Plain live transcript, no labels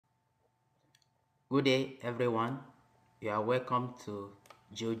Good day everyone, you are welcome to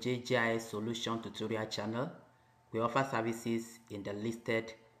Geojay solution tutorial channel. We offer services in the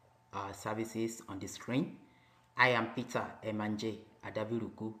listed services on the screen. I am Peter Emanje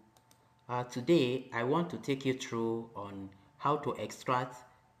Adaviruku. Today I want to take you through on how to extract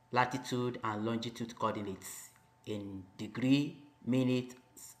latitude and longitude coordinates in degree, minutes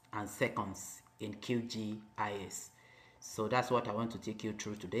and seconds in QGIS. So that's what I want to take you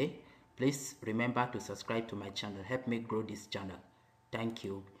through today. Please remember to subscribe to my channel. Help me grow this channel. Thank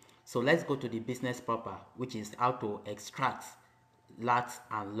you. So let's go to the business proper, which is how to extract lat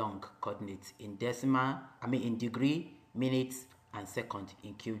and long coordinates in in degree, minutes and second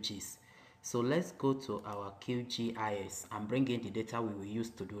in QGIS. So let's go to our QGIS and bring in the data we will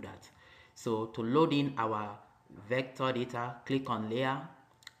use to do that. So to load in our vector data, click on layer,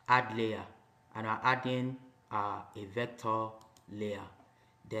 add layer, and we're adding a vector layer.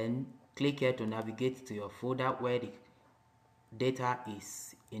 Then click here to navigate to your folder where the data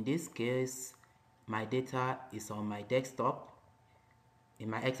is. In this case, my data is on my desktop, in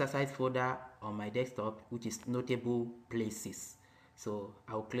my exercise folder on my desktop, which is notable places. So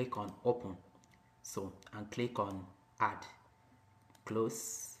I'll click on open, and click on add,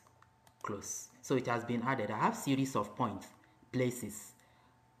 close. So it has been added. I have series of points, places.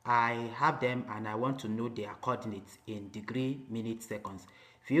 I have them and I want to know their coordinates in degree, minutes, seconds.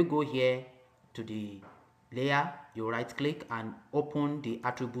 If you go here to the layer, you right click and open the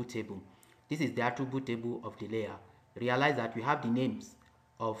attribute table. This is the attribute table of the layer. Realize that you have the names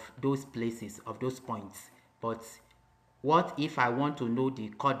of those places, of those points, but what if I want to know the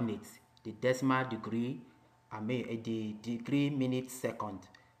coordinates, the decimal degree, the degree, minute, second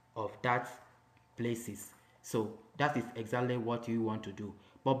of that places? So that is exactly what you want to do.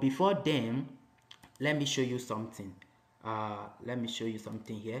 But before then, let me show you something. Let me show you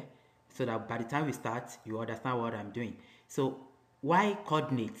something here so that by the time we start, you understand what I'm doing. So y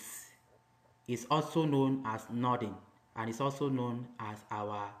coordinates is also known as northern and is also known as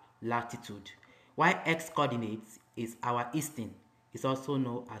our latitude. While x coordinates is our eastern, is also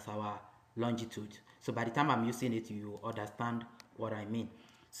known as our longitude. So by the time I'm using it, you understand what I mean.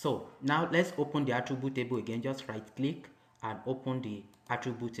 So now let's open the attribute table again. Just right click and open the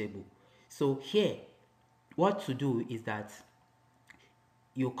attribute table. So here, what to do is that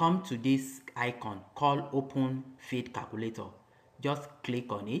you come to this icon called open field calculator. Just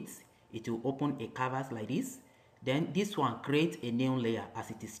click on it. It will open a canvas like this. Then this one creates a new layer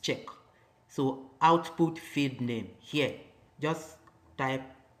as it is checked. So output field name here, just type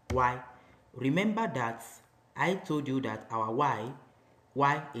y. Remember that I told you that our y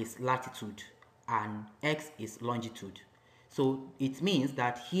is latitude and x is longitude. So it means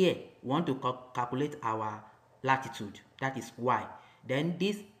that here we want to calculate our latitude, that is y. Then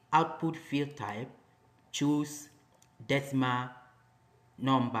this output field type, choose decimal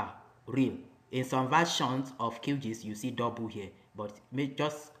number real. In some versions of QGIS you see double here, but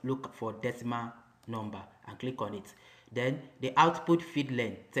just look for decimal number and click on it. Then the output field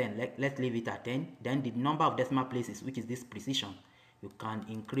length 10, let's leave it at 10. Then the number of decimal places, which is this precision, you can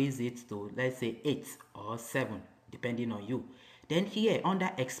increase it to, let's say, 8 or 7 depending on you. Then here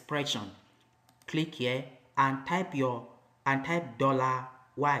under expression, click here and type $y,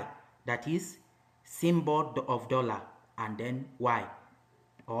 that is symbol of dollar and then y,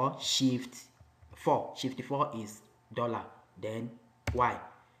 or shift 4 is dollar, then y,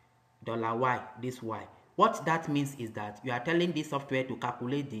 $y, this y. What that means is that you are telling this software to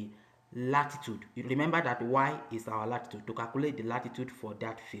calculate the latitude. You remember that y is our latitude, to calculate the latitude for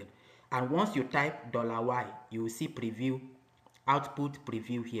that field. And once you type $y, you will see preview, output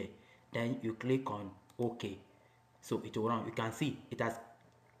preview here. Then you click on OK. So it will run. You can see it has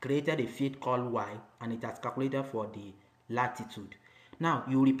created a field called y and it has calculated for the latitude. Now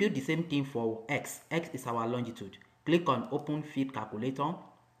you repeat the same thing for x. X is our longitude. Click on open field calculator.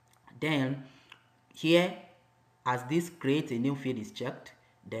 Then here, as this create a new field is checked,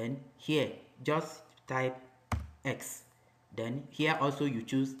 then here just type x. Then here also you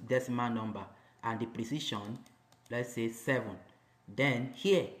choose decimal number and the precision, let's say 7. Then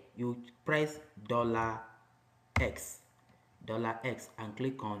here you press $x and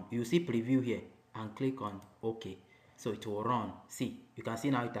click on, you see preview here and click on OK. So it will run. See, you can see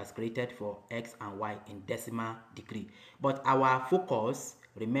now it has created for x and y in decimal degree. But our focus,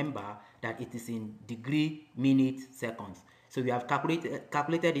 remember that it is in degree, minutes, seconds. So we have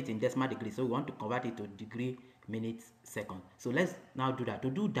calculated it in decimal degree. So we want to convert it to degree, minutes, seconds. So let's now do that. To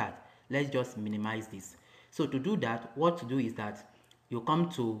do that, let's just minimize this. So to do that, what to do is that you come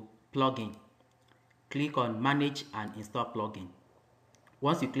to plugin, click on manage and install plugin.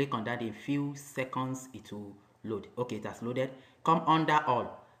 Once you click on that, in few seconds it will load. Okay, it has loaded. Come under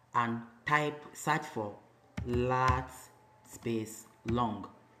all and search for lat space long.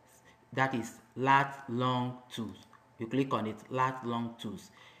 That is lat long tools. You click on it, lat long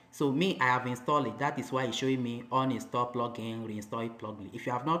tools. So me, I have installed it. That is why it's showing me uninstall plugin, reinstall it plugin. If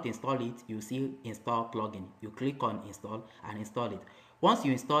you have not installed it, you see install plugin. You click on install and install it. Once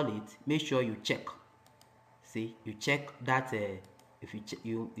you install it, make sure you check. See, you check that if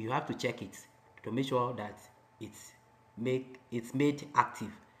you have to check it to make sure that it's made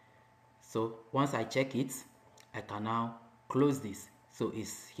active. So once I check it, I can now close this. So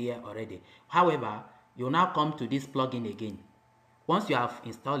it's here already. However, you now come to this plugin again. Once you have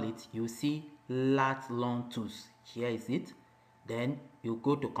installed it, you see lat long tools. Here is it. Then you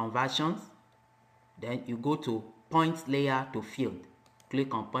go to conversions. Then you go to point layer to field.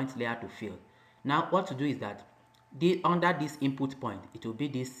 Click on point layer to field. Now what to do is that under this input point, it will be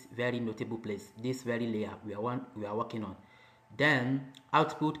this very notable place, this very layer we are working on. Then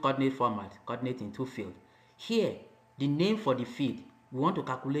output coordinate format, coordinate into field. Here, the name for the field we want to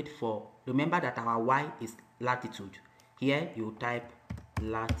calculate for, remember that our y is latitude. Here you type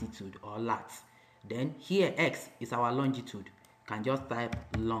latitude or lat. Then here x is our longitude. You can just type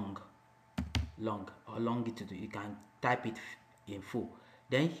long or longitude. You can type it in full.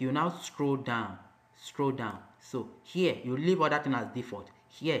 Then you now scroll down. So here you leave other thing as default.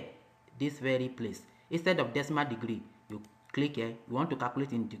 Here, this very place, instead of decimal degree, you click here. You want to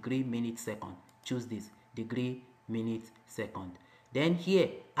calculate in degree, minute, second. Choose this, degree, minute, second. Then here,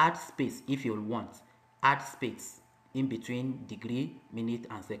 add space if you want. Add space in between degree, minute,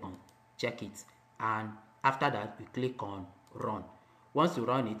 and second. Check it. And after that, you click on run. Once you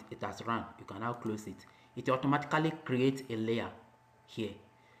run it, it has run. You can now close it. It automatically creates a layer here.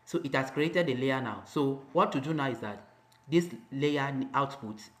 So it has created a layer now. So what to do now is that this layer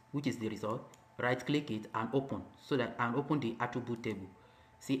output, which is the result, right click it and open, so that and open the attribute table.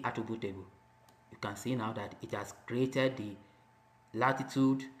 See attribute table. You can see now that it has created the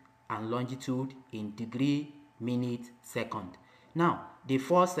latitude and longitude in degree, minute, second. Now the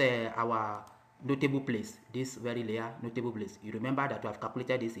first our notable place, this very layer notable place, you remember that we have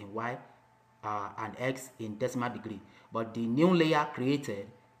calculated this in y and x in decimal degree, but the new layer created,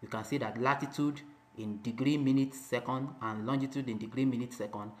 you can see that latitude in degree, minute, second and longitude in degree, minute,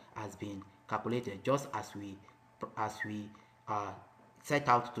 second has been calculated just as we set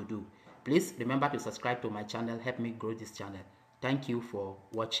out to do. Please remember to subscribe to my channel. Help me grow this channel. Thank you for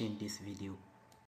watching this video.